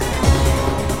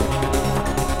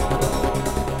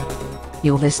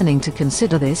You're listening to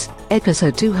Consider This,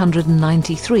 episode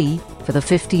 293, for the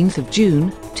 15th of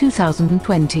June,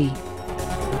 2020.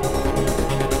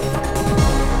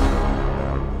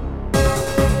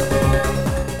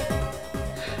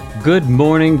 Good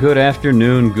morning, good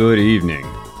afternoon, good evening.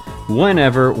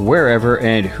 Whenever, wherever,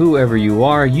 and whoever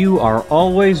you are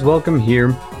always welcome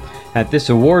here at this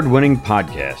award-winning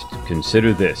podcast,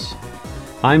 Consider This.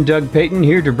 I'm Doug Payton,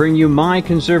 here to bring you my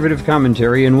conservative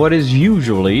commentary in what is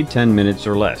usually 10 minutes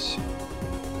or less.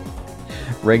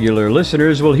 Regular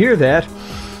listeners will hear that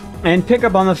and pick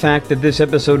up on the fact that this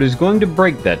episode is going to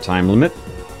break that time limit.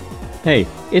 Hey,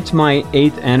 it's my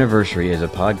 8th anniversary as a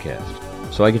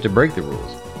podcast, so I get to break the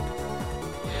rules.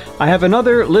 I have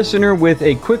another listener with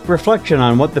a quick reflection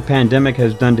on what the pandemic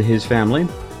has done to his family.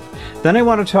 Then I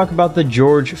want to talk about the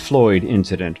George Floyd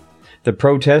incident, the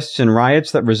protests and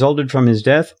riots that resulted from his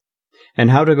death, and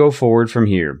how to go forward from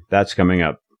here. That's coming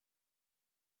up.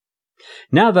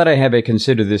 Now that I have a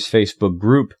Consider This Facebook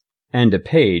group and a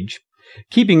page,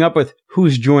 keeping up with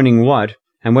who's joining what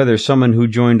and whether someone who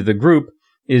joined the group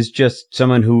is just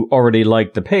someone who already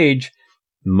liked the page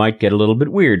might get a little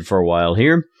bit weird for a while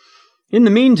here. In the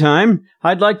meantime,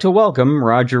 I'd like to welcome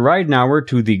Roger Ridenour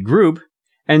to the group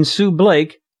and Sue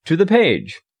Blake to the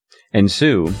page. And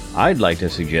Sue, I'd like to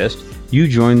suggest you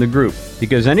join the group,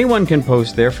 because anyone can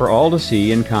post there for all to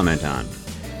see and comment on.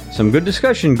 Some good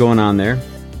discussion going on there.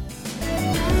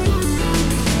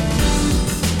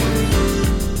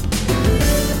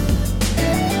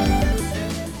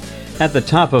 At the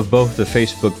top of both the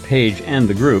Facebook page and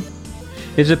the group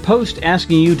is a post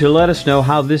asking you to let us know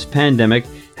how this pandemic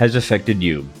has affected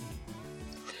you.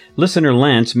 Listener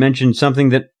Lance mentioned something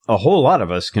that a whole lot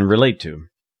of us can relate to.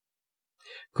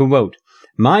 Quote,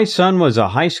 "My son was a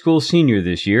high school senior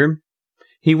this year.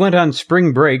 He went on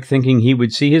spring break thinking he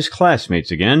would see his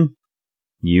classmates again.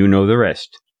 You know the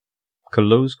rest."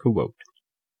 Close quote.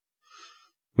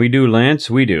 We do, Lance,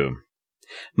 we do.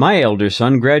 My elder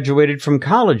son graduated from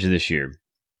college this year,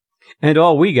 and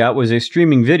all we got was a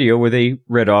streaming video where they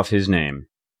read off his name.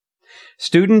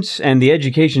 Students and the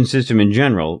education system in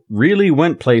general really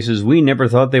went places we never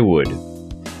thought they would,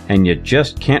 and you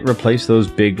just can't replace those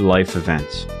big life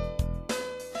events.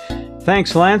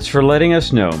 Thanks, Lance, for letting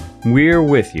us know. We're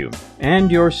with you,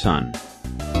 and your son.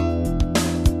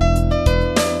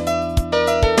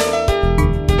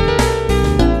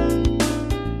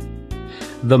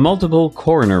 The multiple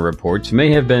coroner reports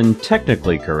may have been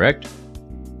technically correct,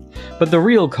 but the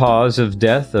real cause of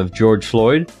death of George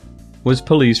Floyd was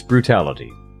police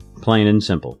brutality, plain and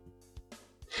simple.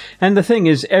 And the thing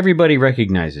is, everybody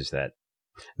recognizes that.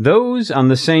 Those on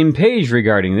the same page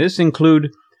regarding this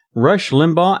include Rush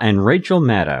Limbaugh and Rachel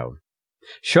Maddow,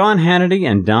 Sean Hannity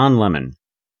and Don Lemon,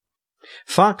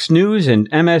 Fox News and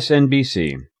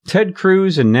MSNBC, Ted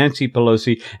Cruz and Nancy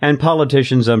Pelosi, and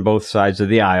politicians on both sides of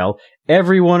the aisle.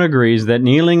 Everyone agrees that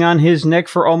kneeling on his neck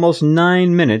for almost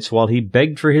 9 minutes while he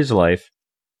begged for his life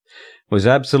was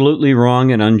absolutely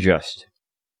wrong and unjust.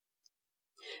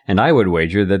 And I would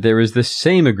wager that there is the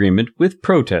same agreement with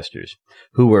protesters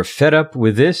who were fed up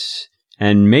with this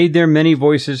and made their many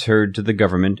voices heard to the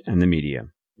government and the media.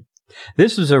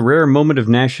 This was a rare moment of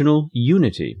national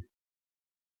unity.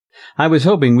 I was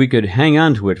hoping we could hang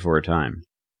on to it for a time,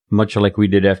 much like we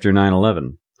did after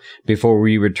 9/11, before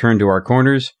we returned to our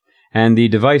corners and the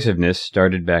divisiveness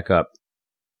started back up.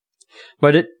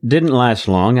 But it didn't last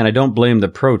long, and I don't blame the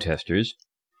protesters.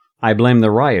 I blame the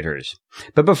rioters.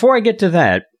 But before I get to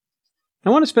that, I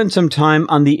want to spend some time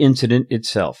on the incident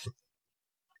itself.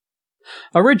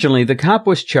 Originally, the cop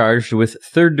was charged with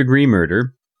third-degree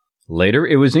murder. Later,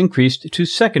 it was increased to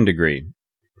second-degree.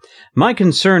 My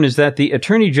concern is that the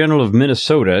Attorney General of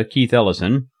Minnesota, Keith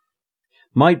Ellison,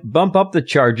 might bump up the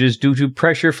charges due to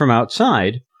pressure from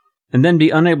outside and then be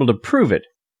unable to prove it.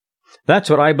 That's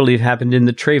what I believe happened in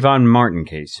the Trayvon Martin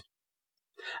case.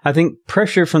 I think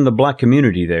pressure from the black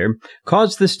community there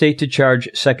caused the state to charge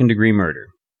second-degree murder.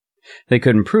 They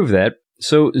couldn't prove that,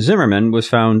 so Zimmerman was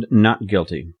found not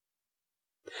guilty.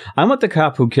 I want the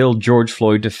cop who killed George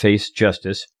Floyd to face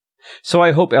justice, so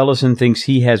I hope Ellison thinks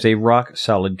he has a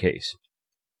rock-solid case.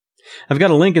 I've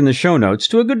got a link in the show notes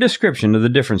to a good description of the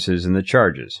differences in the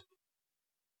charges.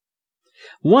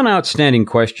 One outstanding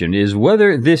question is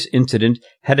whether this incident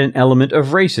had an element of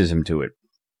racism to it.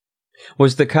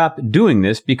 Was the cop doing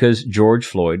this because George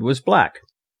Floyd was black?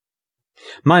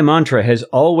 My mantra has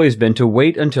always been to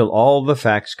wait until all the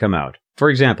facts come out. For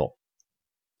example,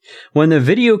 when the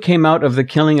video came out of the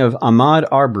killing of Ahmaud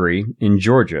Arbery in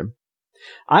Georgia,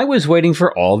 I was waiting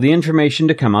for all the information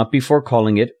to come out before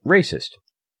calling it racist.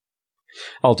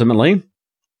 Ultimately,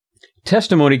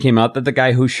 testimony came out that the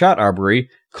guy who shot Arbery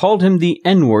called him the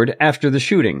N-word after the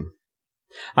shooting.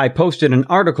 I posted an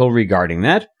article regarding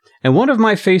that, and one of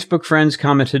my Facebook friends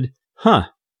commented, "Huh,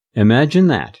 imagine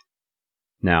that."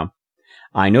 Now,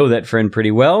 I know that friend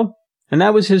pretty well, and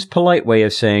that was his polite way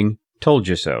of saying, "Told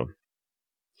you so."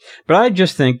 But I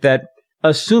just think that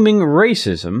assuming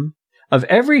racism of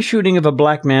every shooting of a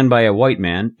black man by a white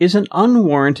man is an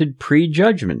unwarranted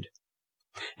prejudgment.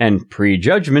 And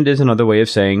prejudgment is another way of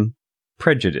saying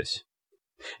prejudice.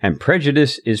 And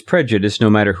prejudice is prejudice no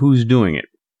matter who's doing it,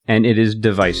 and it is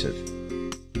divisive.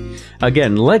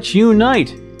 Again, let's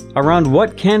unite around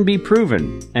what can be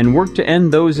proven and work to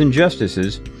end those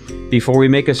injustices before we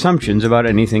make assumptions about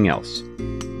anything else.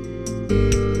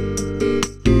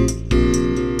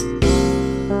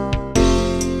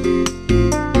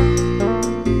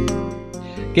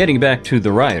 Getting back to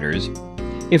the rioters,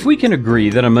 if we can agree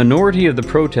that a minority of the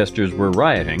protesters were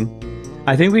rioting,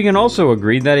 I think we can also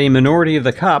agree that a minority of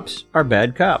the cops are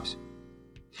bad cops.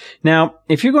 Now,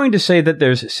 if you're going to say that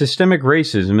there's systemic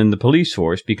racism in the police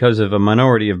force because of a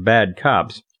minority of bad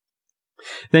cops,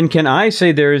 then can I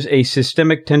say there's a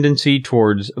systemic tendency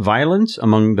towards violence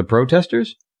among the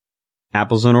protesters?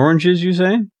 Apples and oranges, you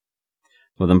say?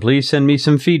 Well, then please send me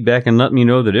some feedback and let me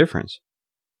know the difference.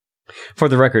 For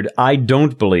the record, I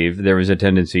don't believe there is a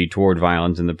tendency toward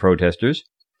violence in the protesters.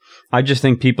 I just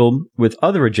think people with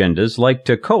other agendas like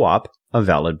to co-op a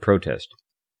valid protest.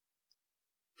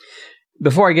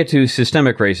 Before I get to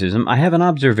systemic racism, I have an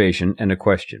observation and a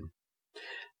question.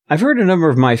 I've heard a number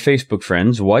of my Facebook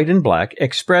friends, white and black,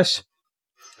 express,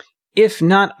 if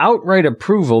not outright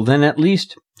approval, then at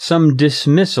least some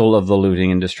dismissal of the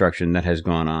looting and destruction that has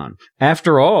gone on.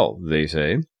 After all, they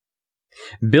say,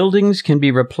 buildings can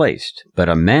be replaced, but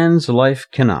a man's life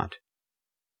cannot.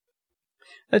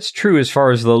 That's true as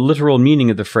far as the literal meaning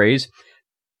of the phrase,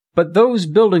 but those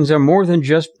buildings are more than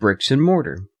just bricks and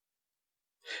mortar.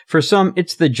 For some,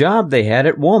 it's the job they had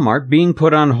at Walmart being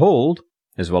put on hold,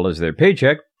 as well as their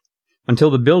paycheck,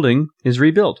 until the building is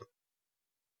rebuilt.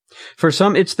 For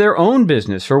some, it's their own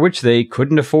business for which they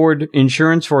couldn't afford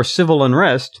insurance for civil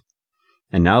unrest,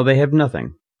 and now they have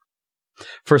nothing.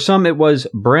 For some, it was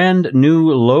brand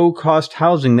new low-cost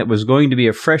housing that was going to be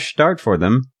a fresh start for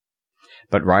them,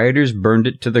 but rioters burned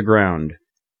it to the ground.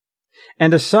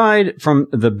 And aside from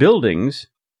the buildings,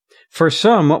 for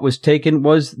some, what was taken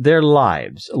was their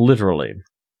lives, literally.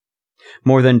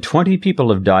 More than 20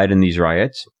 people have died in these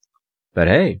riots, but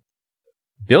hey,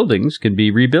 buildings can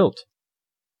be rebuilt.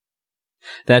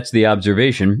 That's the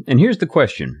observation, and here's the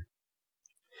question.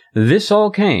 This all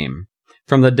came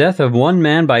from the death of one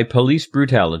man by police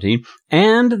brutality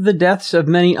and the deaths of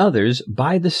many others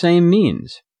by the same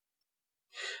means.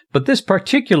 But this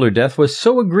particular death was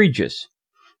so egregious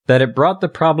that it brought the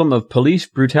problem of police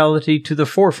brutality to the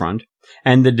forefront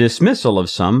and the dismissal of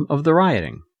some of the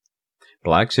rioting.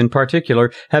 Blacks in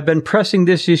particular have been pressing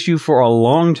this issue for a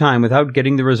long time without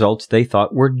getting the results they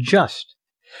thought were just,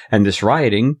 and this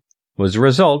rioting was a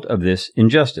result of this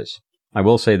injustice. I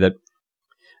will say that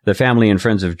the family and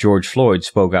friends of George Floyd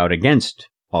spoke out against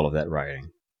all of that rioting.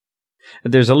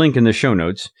 There's a link in the show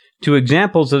notes to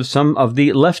examples of some of the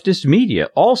leftist media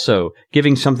also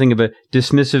giving something of a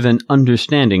dismissive and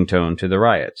understanding tone to the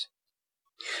riots.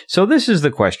 So this is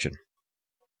the question.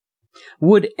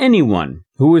 Would anyone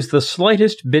who is the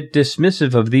slightest bit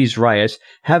dismissive of these riots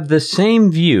have the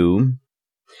same view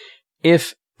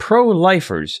if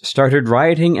pro-lifers started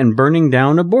rioting and burning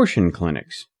down abortion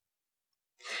clinics?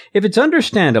 If it's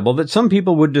understandable that some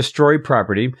people would destroy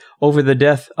property over the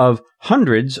death of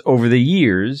hundreds over the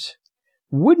years,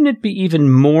 wouldn't it be even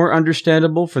more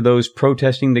understandable for those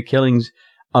protesting the killings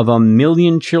of 1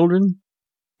 million children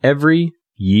every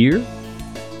year?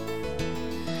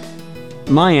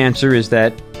 My answer is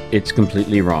that it's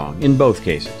completely wrong in both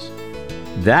cases.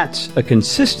 That's a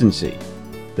consistency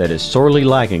that is sorely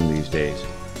lacking these days.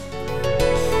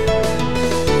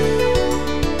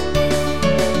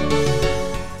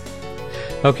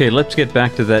 Okay, let's get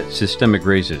back to that systemic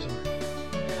racism.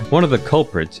 One of the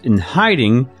culprits in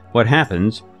hiding what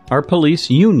happens are police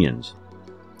unions.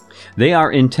 They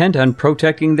are intent on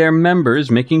protecting their members,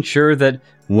 making sure that,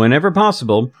 whenever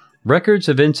possible, records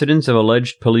of incidents of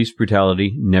alleged police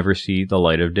brutality never see the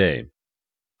light of day.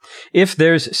 If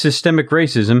there's systemic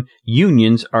racism,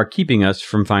 unions are keeping us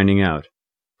from finding out.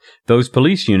 Those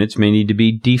police units may need to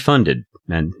be defunded,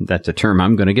 and that's a term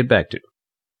I'm going to get back to.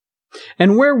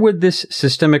 And where would this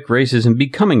systemic racism be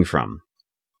coming from?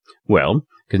 Well,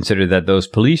 consider that those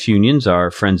police unions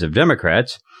are friends of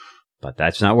Democrats, but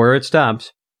that's not where it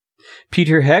stops.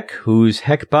 Peter Heck, whose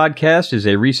Heck podcast is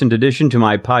a recent addition to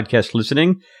my podcast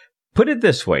listening, put it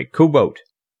this way, quote,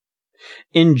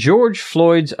 In George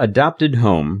Floyd's adopted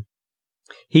home,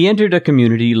 he entered a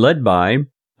community led by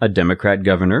a Democrat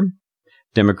governor,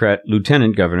 Democrat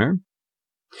lieutenant governor,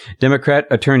 Democrat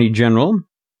attorney general,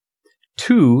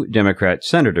 2 Democrat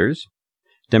senators,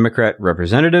 Democrat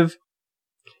representative,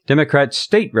 Democrat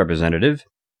state representative,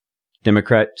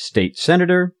 Democrat state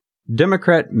senator,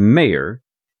 Democrat mayor,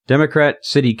 Democrat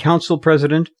city council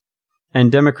president,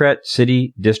 and Democrat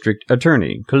city district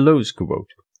attorney. Close quote.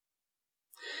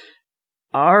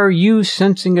 Are you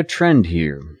sensing a trend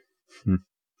here?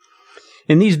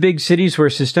 In these big cities where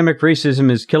systemic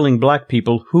racism is killing black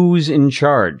people, who's in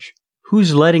charge?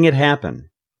 Who's letting it happen?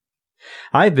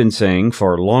 I've been saying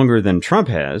for longer than Trump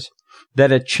has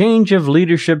that a change of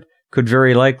leadership could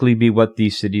very likely be what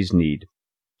these cities need,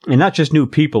 and not just new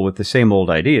people with the same old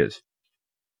ideas.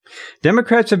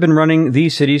 Democrats have been running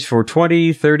these cities for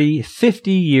 20, 30,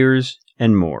 50 years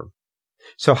and more.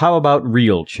 So how about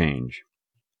real change?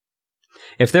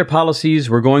 If their policies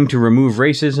were going to remove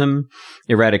racism,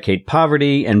 eradicate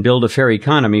poverty, and build a fair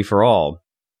economy for all,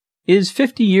 is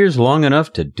 50 years long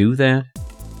enough to do that?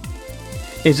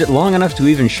 Is it long enough to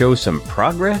even show some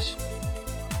progress?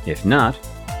 If not,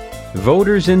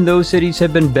 voters in those cities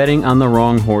have been betting on the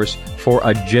wrong horse for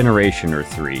a generation or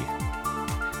 3.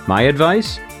 My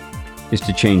advice is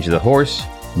to change the horse,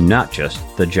 not just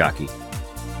the jockey.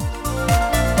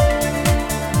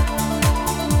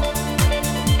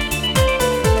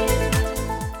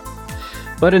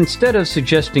 But instead of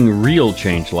suggesting real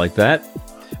change like that,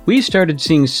 we started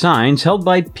seeing signs held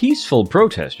by peaceful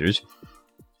protesters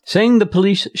saying the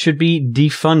police should be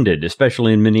defunded,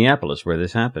 especially in Minneapolis, where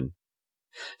this happened.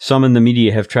 Some in the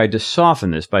media have tried to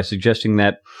soften this by suggesting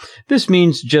that this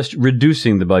means just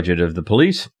reducing the budget of the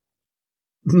police.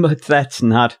 But that's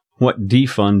not what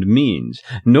defund means,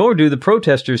 nor do the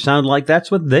protesters sound like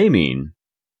that's what they mean.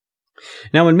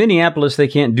 Now, in Minneapolis, they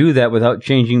can't do that without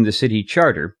changing the city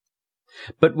charter.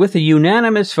 But with a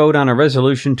unanimous vote on a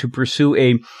resolution to pursue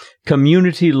a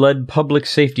community-led public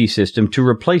safety system to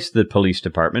replace the police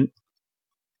department,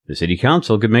 the city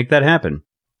council could make that happen.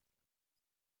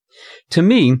 To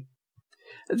me,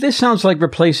 this sounds like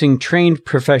replacing trained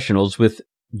professionals with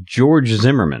George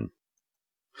Zimmerman.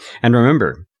 And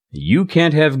remember, you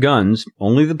can't have guns,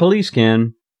 only the police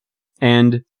can,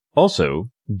 and also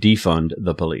defund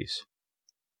the police.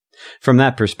 From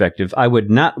that perspective, I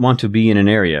would not want to be in an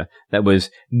area that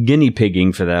was guinea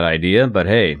pigging for that idea, but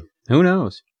hey, who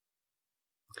knows?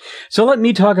 So let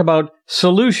me talk about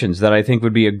solutions that I think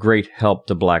would be a great help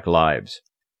to black lives.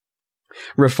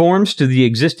 Reforms to the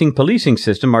existing policing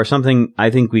system are something I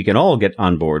think we can all get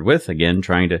on board with, again,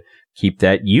 trying to keep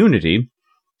that unity.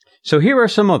 So here are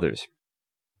some others.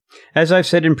 As I've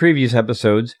said in previous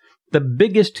episodes, the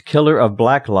biggest killer of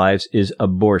black lives is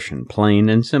abortion, plain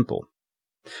and simple.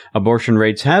 Abortion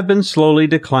rates have been slowly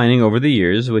declining over the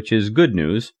years, which is good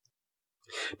news.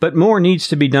 But more needs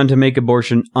to be done to make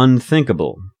abortion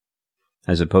unthinkable,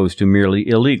 as opposed to merely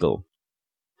illegal.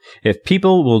 If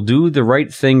people will do the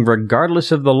right thing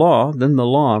regardless of the law, then the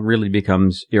law really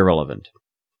becomes irrelevant.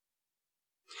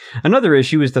 Another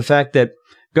issue is the fact that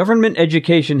government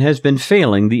education has been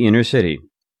failing the inner city.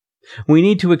 We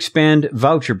need to expand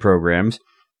voucher programs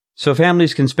so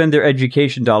families can spend their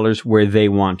education dollars where they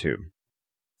want to.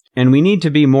 And we need to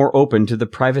be more open to the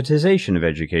privatization of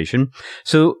education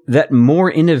so that more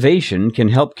innovation can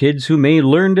help kids who may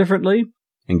learn differently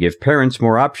and give parents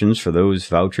more options for those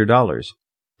voucher dollars.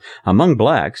 Among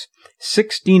blacks,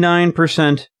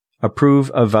 69% approve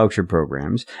of voucher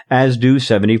programs, as do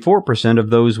 74% of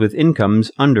those with incomes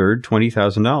under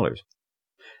 $20,000.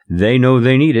 They know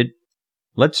they need it.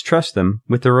 Let's trust them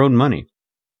with their own money.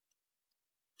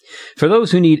 For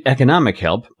those who need economic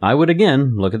help, I would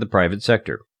again look at the private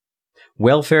sector.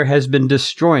 Welfare has been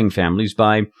destroying families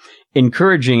by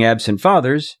encouraging absent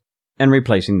fathers and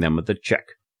replacing them with a check.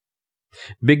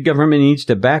 Big government needs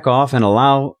to back off and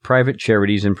allow private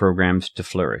charities and programs to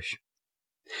flourish.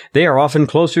 They are often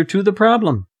closer to the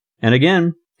problem, and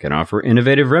again, can offer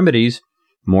innovative remedies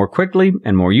more quickly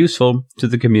and more useful to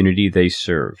the community they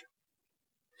serve.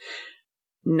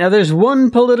 Now, there's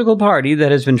one political party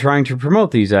that has been trying to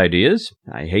promote these ideas.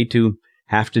 I hate to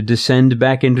have to descend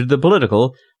back into the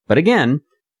political, but again,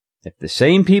 if the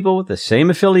same people with the same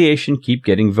affiliation keep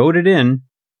getting voted in,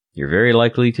 you're very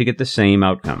likely to get the same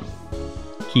outcome.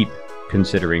 Keep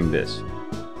considering this.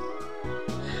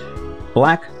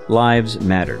 Black lives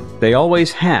matter. They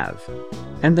always have,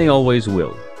 and they always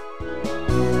will.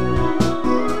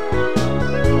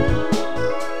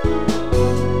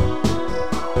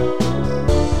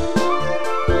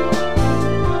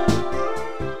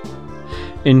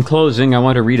 In closing, I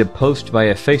want to read a post by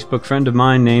a Facebook friend of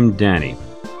mine named Danny.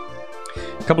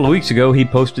 A couple of weeks ago, he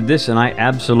posted this, and I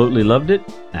absolutely loved it.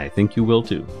 I think you will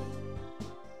too.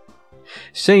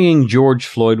 Saying George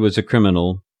Floyd was a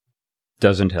criminal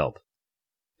doesn't help.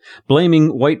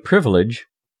 Blaming white privilege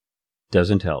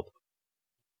doesn't help.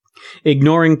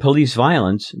 Ignoring police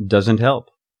violence doesn't help.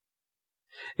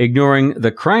 Ignoring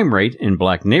the crime rate in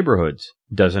black neighborhoods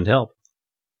doesn't help.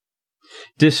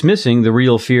 Dismissing the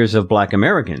real fears of black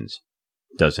Americans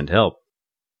doesn't help.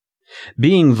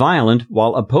 Being violent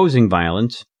while opposing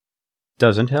violence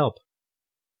doesn't help.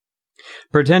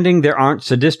 Pretending there aren't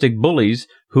sadistic bullies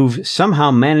who've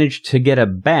somehow managed to get a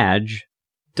badge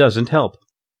doesn't help.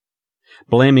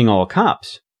 Blaming all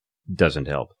cops doesn't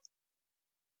help.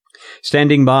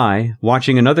 Standing by,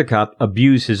 watching another cop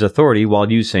abuse his authority while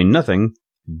you say nothing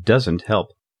doesn't help.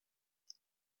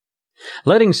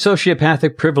 Letting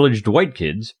sociopathic privileged white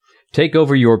kids take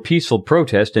over your peaceful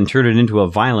protest and turn it into a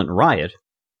violent riot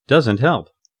doesn't help.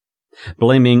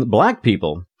 Blaming black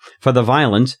people for the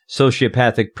violence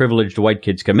sociopathic privileged white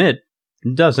kids commit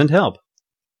doesn't help.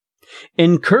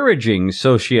 Encouraging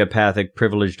sociopathic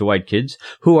privileged white kids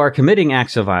who are committing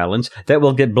acts of violence that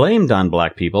will get blamed on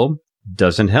black people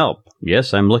doesn't help.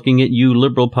 Yes, I'm looking at you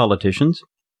liberal politicians.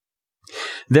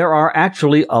 There are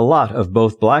actually a lot of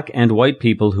both black and white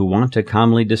people who want to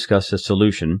calmly discuss a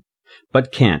solution,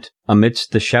 but can't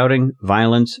amidst the shouting,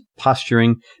 violence,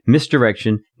 posturing,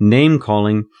 misdirection,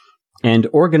 name-calling, and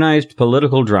organized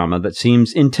political drama that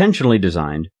seems intentionally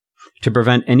designed to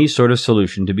prevent any sort of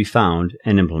solution to be found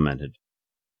and implemented.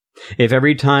 If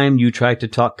every time you try to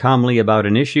talk calmly about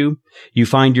an issue, you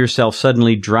find yourself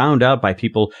suddenly drowned out by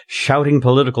people shouting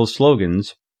political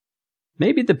slogans,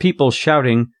 maybe the people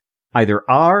shouting either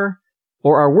are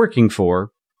or are working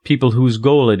for people whose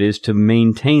goal it is to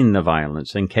maintain the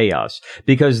violence and chaos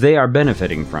because they are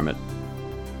benefiting from it.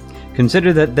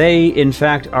 Consider that they, in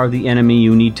fact, are the enemy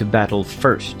you need to battle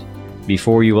first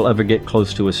before you will ever get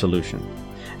close to a solution.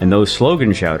 And those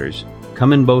slogan shouters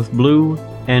come in both blue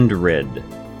and red.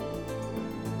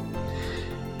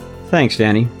 Thanks,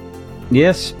 Danny.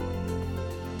 Yes,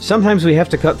 sometimes we have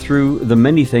to cut through the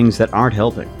many things that aren't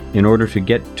helping in order to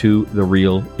get to the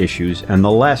real issues and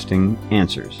the lasting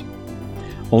answers.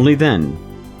 Only then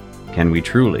can we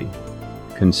truly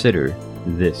consider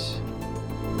this.